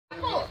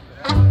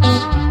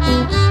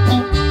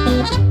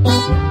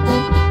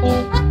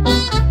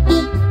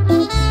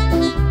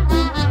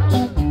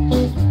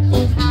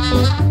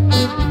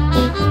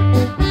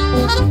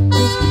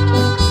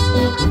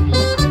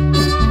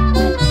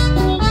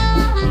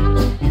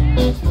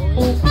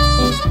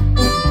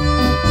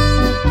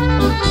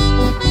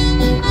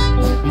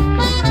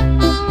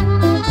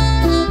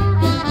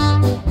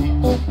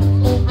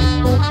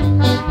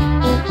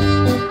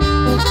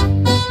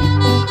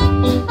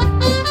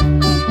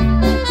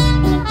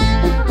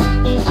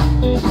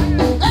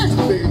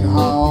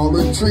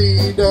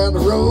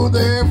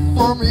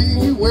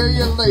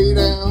lay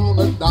down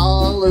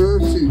 $1 or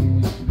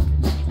 $2.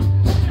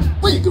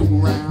 Well, you go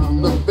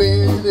round the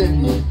bend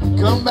and you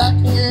come back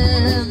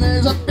again.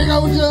 There's a big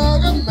old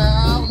jug of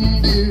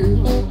Mountain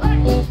Dew.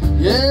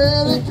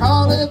 Yeah, they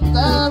call it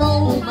that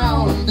old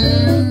Mountain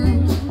Dew.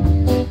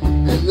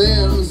 And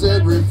them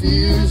said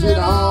refuse it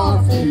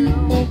off you.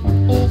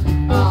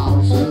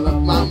 I'll fill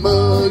up my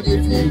mug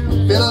if you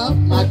fill up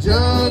my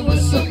jug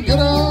with some good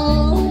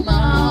old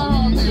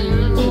Mountain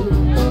Dew.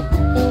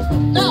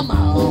 Now my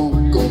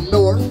Uncle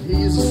North,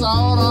 he's a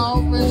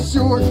sawed-off and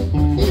short.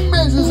 He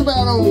measures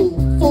about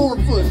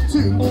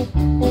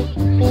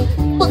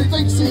 4'2", but he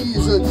thinks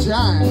he's a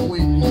giant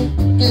when you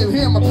give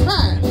him a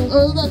pint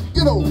of that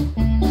good old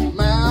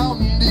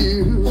Mountain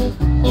Dew.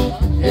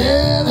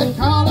 Yeah, they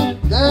call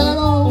it that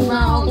old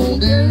Mountain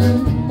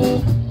Dew.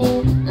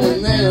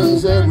 And them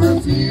said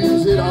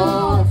refuse it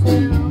off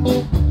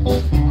you.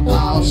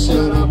 I'll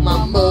shut up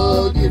my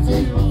mug if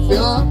you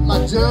fill up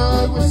my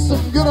jug with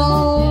some good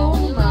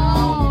old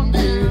Mountain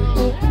Dew.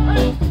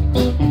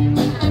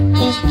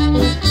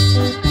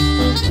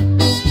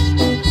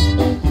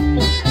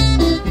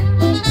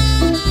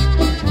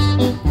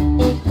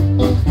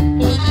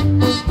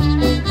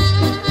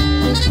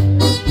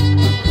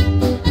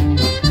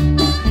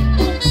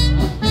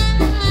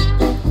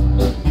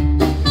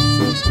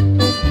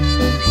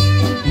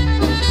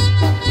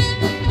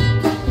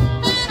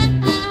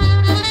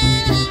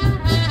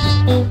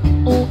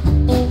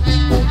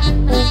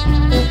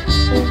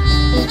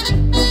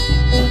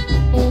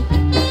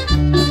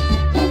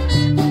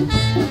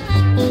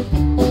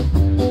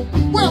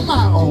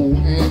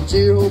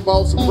 Jill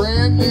bought some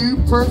brand new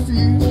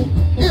perfume.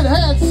 It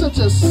had such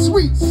a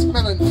sweet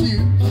smelling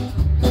hue.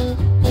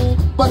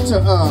 But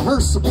to her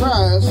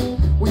surprise,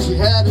 when she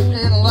had it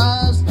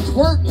analyzed, it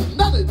weren't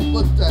nothing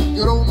but that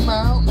good old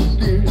Mountain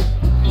Dew.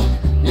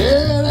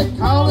 Yeah, they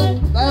call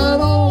it that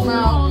old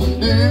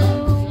Mountain Dew.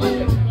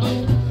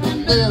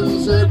 And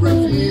then said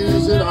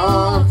refuse it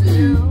off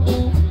you.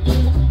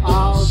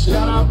 I'll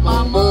shut up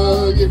my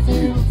mug if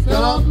you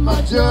fill up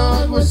my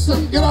jug with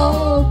some good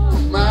old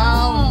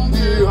Mountain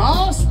Dew.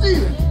 Oh,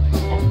 Steven.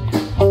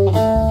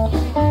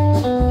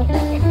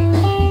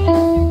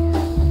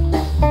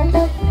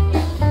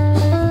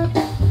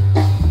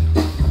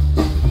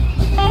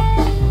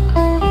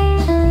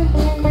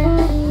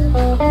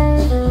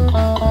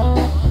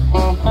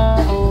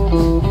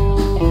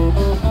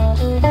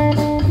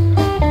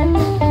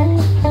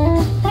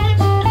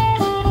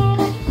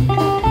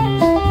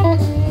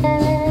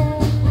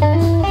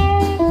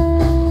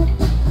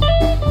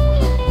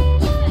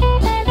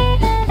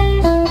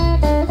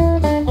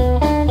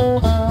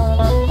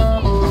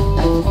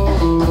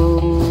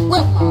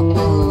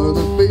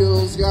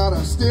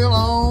 Still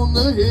on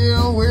the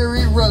hill where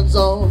he runs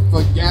off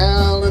a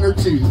gallon or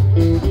two.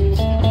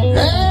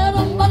 And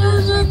the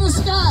butters in the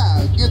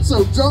sky get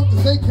so drunk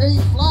that they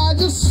can't fly.